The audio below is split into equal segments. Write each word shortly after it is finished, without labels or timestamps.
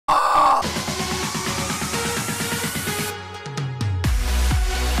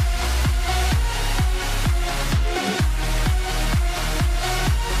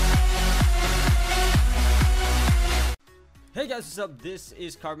guys, what's up? This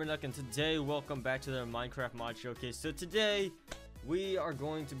is CarbonDuck, and today, welcome back to the Minecraft mod showcase. So today, we are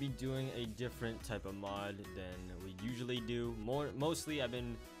going to be doing a different type of mod than we usually do. Mostly, I've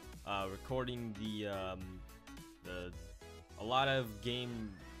been recording a lot of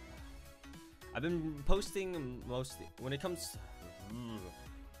game. I've been posting mostly when it comes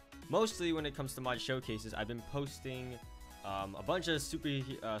to mod showcases. I've been posting a bunch of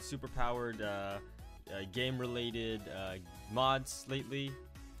super powered game related mods lately,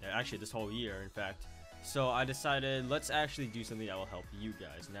 actually this whole year in fact. So I decided let's actually do something that will help you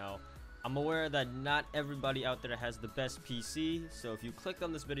guys. Now I'm aware that not everybody out there has the best PC, so if you clicked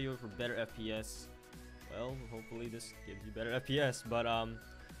on this video for BetterFPS, well, hopefully this gives you better FPS. But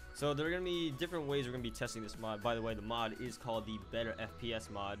so there are gonna be different ways we're gonna be testing this mod. By the way, the mod is called the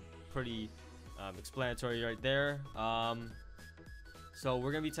BetterFPS mod. Pretty explanatory right there. So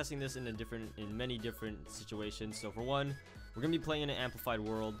we're gonna be testing this in many different situations. So for one, we're gonna be playing in an amplified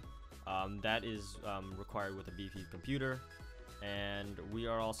world that is required with a beefy computer, and we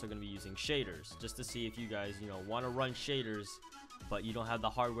are also gonna be using shaders just to see if you guys, want to run shaders, but you don't have the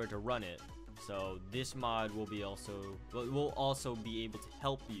hardware to run it. So this mod will also be able to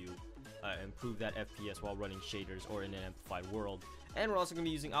help you improve that FPS while running shaders or in an amplified world. And we're also going to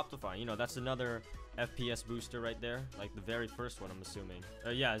be using Optifine. That's another FPS booster right there, like the very first one, I'm assuming.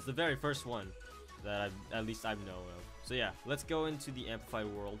 Yeah, it's the very first one that at least I know of. So yeah, let's go into the amplified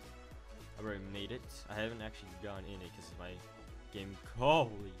world. I've already made it. I haven't actually gone in it because my game.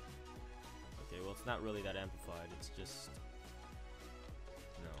 Holy. Okay, well, it's not really that amplified. It's just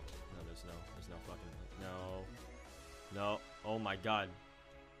there's no fucking no. Oh my god,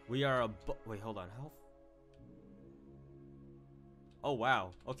 we are wait, hold on. How? Oh wow.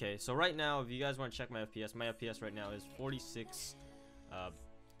 Okay, so right now, if you guys want to check my FPS right now is 46,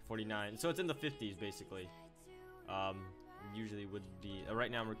 49. So it's in the 50s basically. Usually would be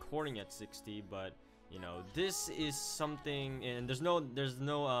right now I'm recording at 60, but this is something, and there's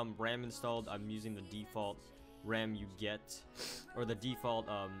no RAM installed. I'm using the default RAM you get, or the default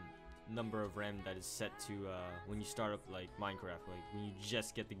number of RAM that is set to when you start up like Minecraft, like when you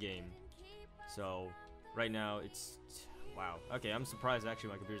just get the game. So right now it's wow. Okay, I'm surprised actually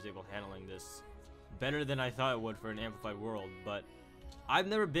my computer's able handling this better than I thought it would for an amplified world. But I've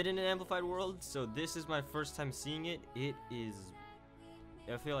never been in an amplified world, so this is my first time seeing it.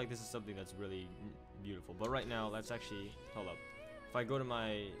 I feel like this is something that's really beautiful. But right now, let's actually hold up. If I go to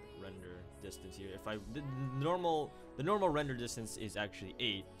my render distance here, the normal render distance is actually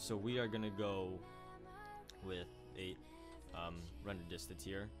 8, so we are gonna go with 8 render distance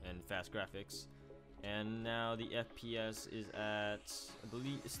here and fast graphics. And now the FPS is at, I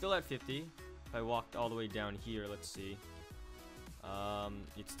believe, it's still at 50. If I walked all the way down here, let's see.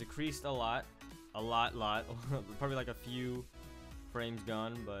 It's decreased a lot, probably like a few frames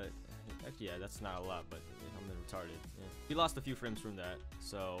gone, but actually, yeah, that's not a lot, but I'm retarded. Yeah. We lost a few frames from that.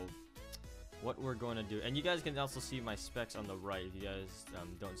 So what we're going to do, and you guys can also see my specs on the right. If you guys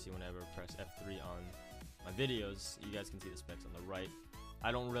don't see whenever I press F3 on my videos, you guys can see the specs on the right.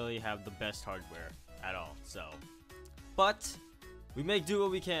 I don't really have the best hardware at all, so, but we make do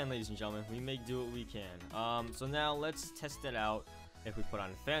what we can, ladies and gentlemen. We make do what we can. So now let's test it out if we put on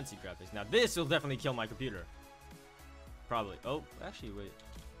fancy graphics. Now this will definitely kill my computer, probably. Oh, actually, wait,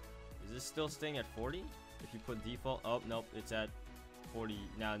 is this still staying at 40 if you put default? Oh nope, it's at 40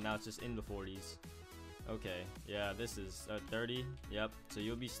 now. It's just in the 40s. Okay, yeah, this is 30. Yep, so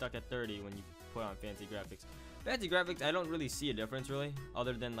you'll be stuck at 30 when you put on fancy graphics. Fancy graphics, I don't really see a difference really,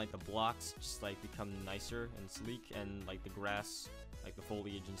 other than like the blocks just like become nicer and sleek, and like the grass, like the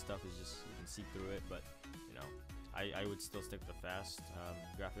foliage and stuff is just, you can see through it. But I would still stick with the fast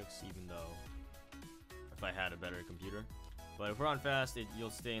graphics, even though if I had a better computer. But if we're on fast, you'll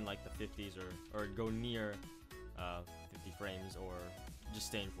stay in like the 50s or go near 50 frames, or just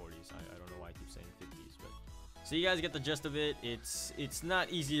stay in 40s. I don't know why I keep saying 50s, but so you guys get the gist of it. It's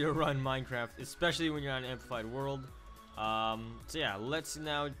not easy to run Minecraft, especially when you're on an amplified world. So yeah, let's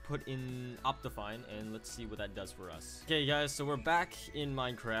now put in Optifine and let's see what that does for us. Okay guys, so we're back in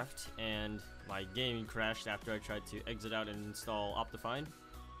Minecraft, and my game crashed after I tried to exit out and install Optifine.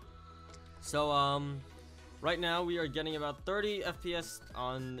 So right now we are getting about 30 FPS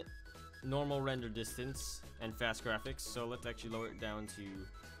on normal render distance and fast graphics. So let's actually lower it down to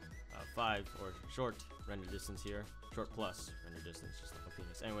 5, or short render distance here. Short plus render distance, just like a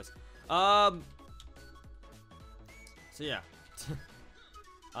penis. Anyways, so yeah.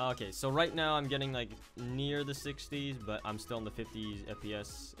 Okay, so right now I'm getting like near the 60s, but I'm still in the 50s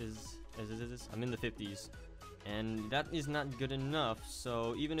FPS. I'm in the 50s, and that is not good enough.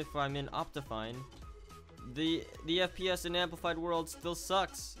 So even if I'm in Optifine, the FPS in Amplified world still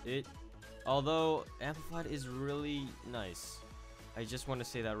sucks. Although Amplified is really nice. I just want to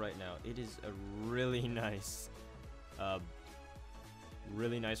say that right now. It is a really nice world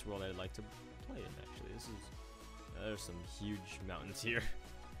I'd like to play in, actually. There's some huge mountains here.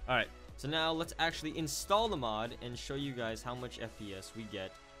 Alright, so now let's actually install the mod and show you guys how much FPS we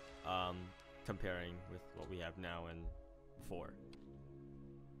get comparing with what we have now and before.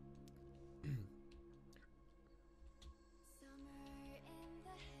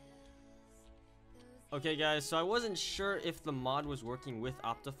 Okay guys, so I wasn't sure if the mod was working with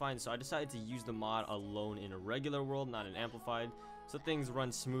Optifine, so I decided to use the mod alone in a regular world, not an Amplified, so things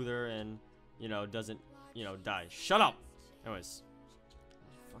run smoother and, you know, doesn't, you know, die. Shut up! Anyways.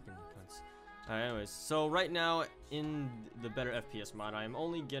 Fucking cunts. Alright, anyways, so right now in the BetterFPS mod, I'm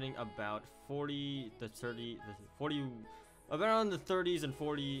only getting about 40 to 30, around the 30s and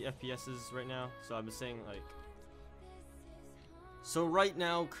 40 FPSs right now, so I've been saying, like, so right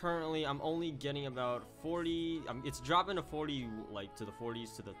now, currently, I'm only getting about 40, it's dropping to 40, like, to the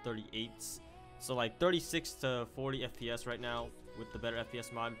 40s, to the 38s. So, like, 36 to 40 FPS right now with the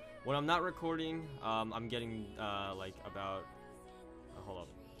BetterFPS mod. When I'm not recording, I'm getting, like, about, hold up.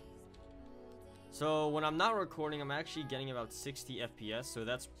 So, when I'm not recording, I'm actually getting about 60 FPS, so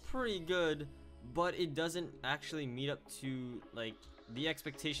that's pretty good. But it doesn't actually meet up to, like, the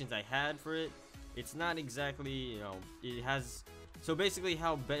expectations I had for it. It's not exactly, you know, it has... So basically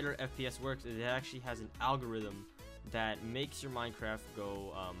how BetterFPS works is it actually has an algorithm that makes your Minecraft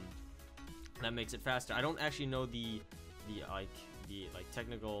go, that makes it faster. I don't actually know the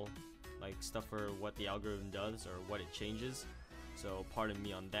technical, like, stuff for what the algorithm does or what it changes. So pardon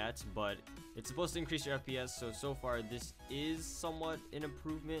me on that, but it's supposed to increase your FPS. So far this is somewhat an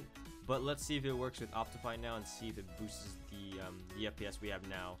improvement, but let's see if it works with Optifine now and see if it boosts the FPS we have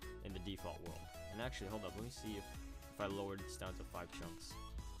now in the default world. And actually, hold up, let me see if I lowered this down to 5 chunks.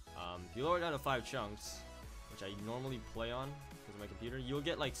 If you lower it down to 5 chunks, which I normally play on because of my computer, you'll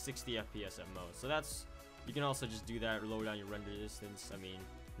get like 60 FPS at most. So that's, you can also just do that or lower down your render distance. I mean,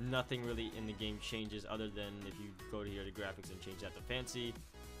 nothing really in the game changes other than if you go to here to graphics and change that to fancy,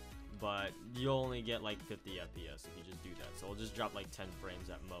 but you'll only get like 50 FPS if you just do that. So it'll just drop like 10 frames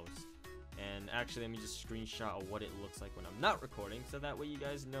at most. And actually, let me just screenshot of what it looks like when I'm not recording, so that way you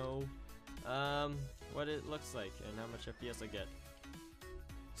guys know what it looks like and how much FPS I get.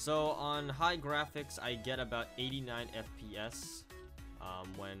 So on high graphics, I get about 89 FPS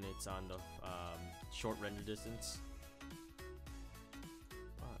when it's on the short render distance.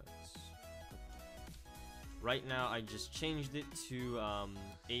 Right now, I just changed it to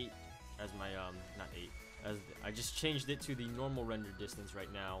 8 as my not 8. I just changed it to the normal render distance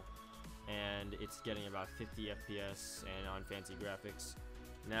right now, and it's getting about 50 FPS and on fancy graphics.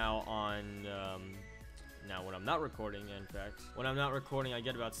 Now when I'm not recording, in fact, when I'm not recording, I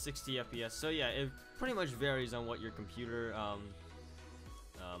get about 60 FPS. So yeah, it pretty much varies on what your computer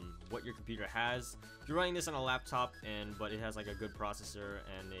has. If you're running this on a laptop but it has like a good processor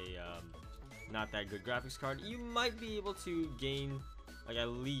and a not that good graphics card, you might be able to gain like at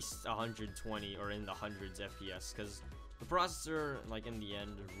least 120 or in the hundreds FPS, because the processor, like, in the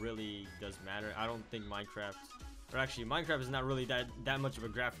end really does matter. I don't think Minecraft is not really that much of a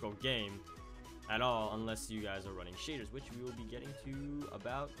graphical game at all, unless you guys are running shaders, which we will be getting to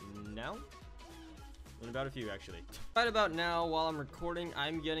about now. In about a few, actually. Right about now, while I'm recording,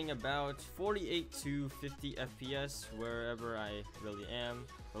 I'm getting about 48 to 50 FPS wherever I really am.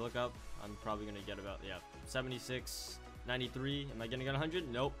 If I look up, I'm probably gonna get about 76, 93. Am I gonna get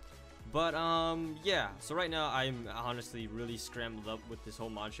 100? Nope. But yeah. So right now, I'm honestly really scrambled up with this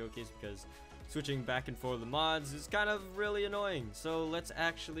whole mod showcase because switching back and forth the mods is kind of really annoying. So let's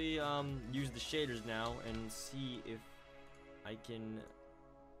actually use the shaders now and see if I can.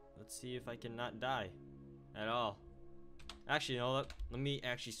 Let's see if I can not die at all. Actually, you know what? Let me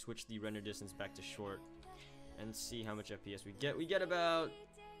actually switch the render distance back to short and see how much FPS we get. We get about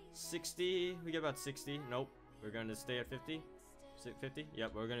 60. We get about 60. Nope. We're going to stay at 50. 50?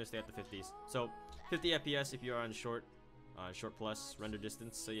 Yep, we're going to stay at the 50s. So 50 FPS if you are on short plus render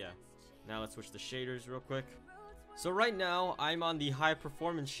distance. So yeah. Now let's switch the shaders real quick. So right now, I'm on the high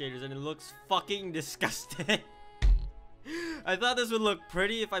performance shaders and it looks fucking disgusting. I thought this would look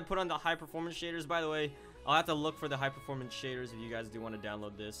pretty if I put on the high performance shaders. By the way, I'll have to look for the high performance shaders if you guys do want to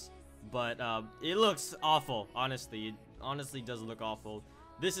download this. But it looks awful, honestly. It honestly does look awful.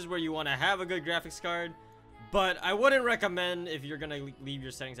 This is where you want to have a good graphics card, but I wouldn't recommend if you're going to leave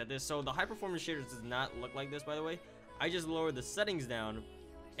your settings at this. So the high performance shaders does not look like this, by the way. I just lowered the settings down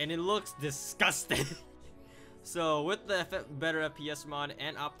and it looks disgusting. So with the better FPS mod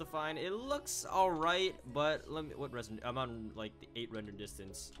and Optifine, it looks alright, but let me, what resolution? I'm on like the 8 render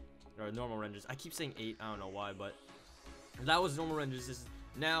distance, or normal renders. I keep saying 8, I don't know why, but that was normal renders. This is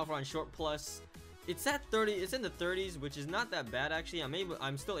now for on short plus. It's at 30, it's in the 30s, which is not that bad actually.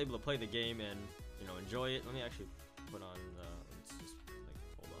 I'm still able to play the game and, you know, enjoy it. Let me actually put on let's just like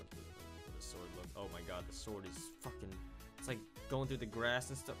hold on to the sword look. Oh my god, the sword is fucking, it's like going through the grass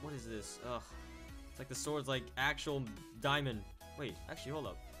and stuff. What is this? Ugh. It's like the sword's like actual diamond. Wait, actually hold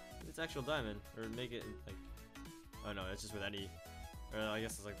up. It's actual diamond, or make it like, oh no, it's just with any, or I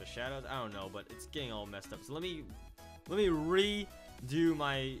guess it's like the shadows. I don't know, but it's getting all messed up. So let me redo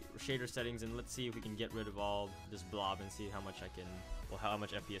my shader settings and let's see if we can get rid of all this blob and see how much I can, well, how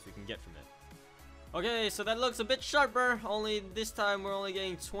much FPS we can get from it. Okay, so that looks a bit sharper. Only this time we're only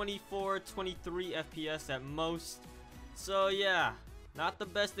getting 24, 23 FPS at most. So yeah, not the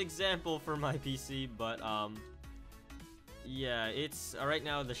best example for my PC, but yeah, it's right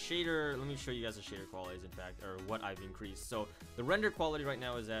now the shader. Let me show you guys the shader qualities, in fact, or what I've increased. So the render quality right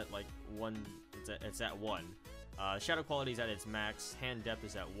now is at like 1. It's at 1. Shadow quality is at its max. Hand depth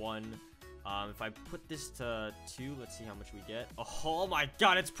is at 1. If I put this to 2, let's see how much we get. Oh my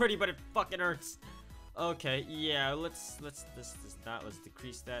god, it's pretty, but it fucking hurts. Okay, yeah, let's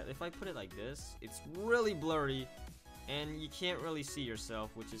decrease that. If I put it like this, it's really blurry, and you can't really see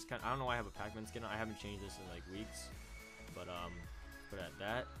yourself, which is kind of, I don't know why I have a Pac-Man skin on. I haven't changed this in like weeks, but put it at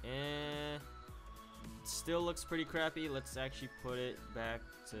that, and still looks pretty crappy. Let's actually put it back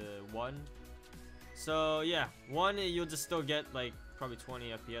to 1. So yeah, 1, you'll just still get like probably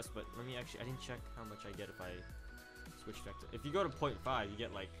 20 FPS, but let me actually, I didn't check how much I get if I switch back to, if you go to 0.5, you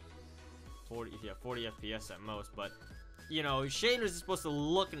get like 40 FPS at most. But you know, shaders is supposed to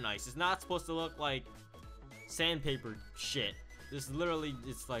look nice. It's not supposed to look like sandpaper shit. This literally,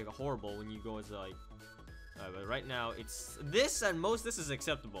 it's like horrible when you go into like, but right now it's this, at most this is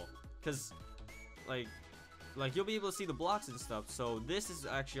acceptable, because like you'll be able to see the blocks and stuff. So this is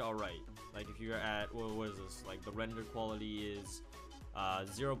actually all right. Like if you're at, well, what is this? Like the render quality is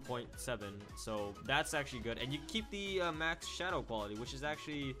 0.7, so that's actually good. And you keep the max shadow quality, which is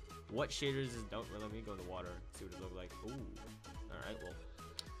actually what shaders is. Don't let me go in the water, see what it looks like. Ooh, all right. Well,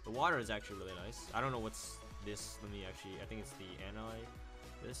 the water is actually really nice. I don't know what's this. Let me actually, I think it's the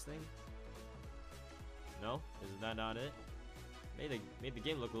this thing. No, is that not it? Made the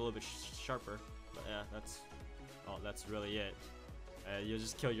game look a little bit sharper. But yeah, that's really it. You'll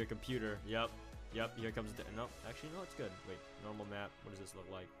just kill your computer. Yep, here comes the, no, actually no, it's good. Wait, normal map, what does this look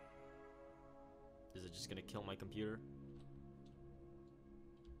like? Is it just gonna kill my computer?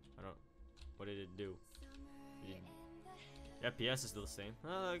 I don't, what did it do? FPS is still the same.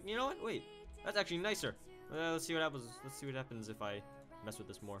 You know what, wait, that's actually nicer. Let's see what happens. Let's see what happens if I mess with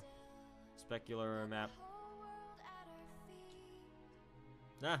this more. Specular map.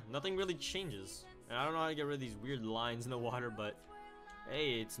 Nah, nothing really changes. And I don't know how to get rid of these weird lines in the water, but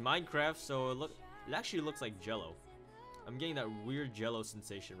hey, it's Minecraft, so it actually looks like Jello. I'm getting that weird Jello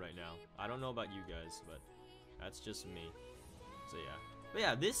sensation right now. I don't know about you guys, but that's just me. So yeah. But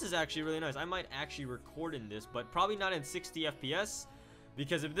yeah, this is actually really nice. I might actually record in this, but probably not in 60 FPS,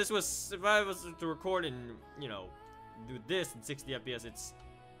 because if I was to record in, you know, do this in 60 FPS, it's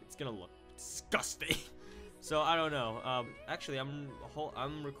gonna look disgusting. So I don't know. Actually, I'm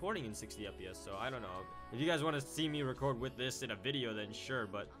recording in 60 FPS, so I don't know. If you guys want to see me record with this in a video, then sure.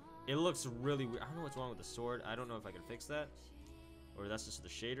 But it looks really weird. I don't know what's wrong with the sword. I don't know if I can fix that, or that's just the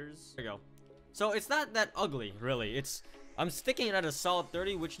shaders. There we go. So it's not that ugly, really. I'm sticking it at a solid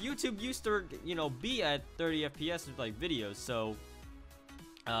 30, which YouTube used to, you know, be at 30 FPS with like videos. So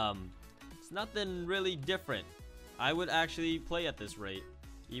it's nothing really different. I would actually play at this rate,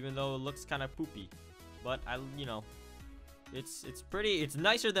 even though it looks kind of poopy. But you know, it's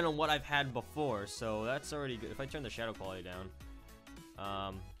nicer than what I've had before, so that's already good. If I turn the shadow quality down,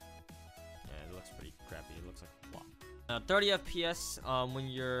 yeah, it looks pretty crappy. It looks like wow. 30 FPS when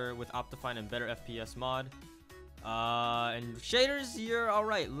you're with Optifine and BetterFPS mod, and shaders, you're all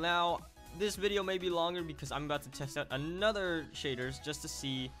right. Now this video may be longer because I'm about to test out another shaders just to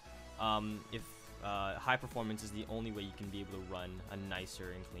see if high performance is the only way you can be able to run a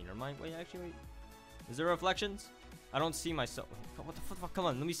nicer and cleaner mind. Wait, actually. Is there reflections? I don't see myself. What the fuck? Come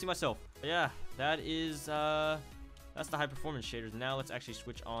on, let me see myself. But yeah, that is that's the high performance shaders. Now let's actually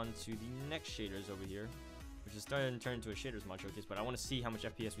switch on to the next shaders over here, which is starting to turn into a shaders mod showcase. But I want to see how much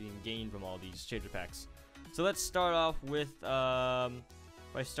FPS we can gain from all these shader packs. So let's start off with if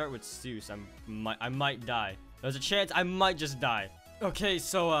I start with Zeus, I might die. There's a chance I might just die. Okay,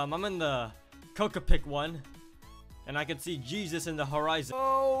 so I'm in the Coca-Pick one. And I can see Jesus in the horizon.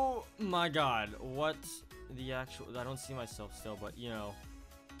 Oh my god, what the actual, I don't see myself still, but you know,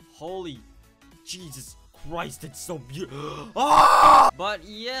 holy Jesus Christ, it's so beautiful. Ah! But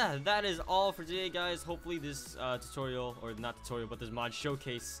yeah, that is all for today, guys. Hopefully this tutorial, or not tutorial, but this mod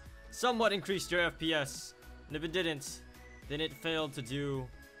showcase somewhat increased your FPS. And if it didn't, then it failed to do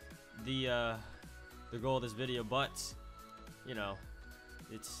the goal of this video. But you know,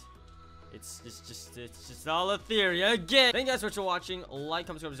 it's just all a theory again. Thank you guys so much for watching. Like,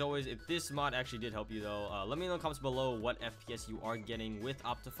 comment, subscribe as always. If this mod actually did help you though, let me know in the comments below what FPS you are getting with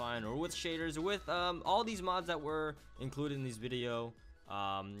Optifine or with shaders or with all these mods that were included in this video.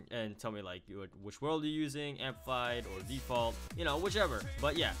 And tell me like which world you're using, amplified or default, you know, whichever.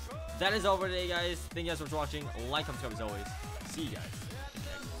 But yeah, that is all for today, guys. Thank you guys so much for watching. Like, comment, subscribe as always. See you guys.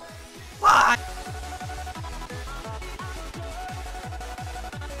 Bye.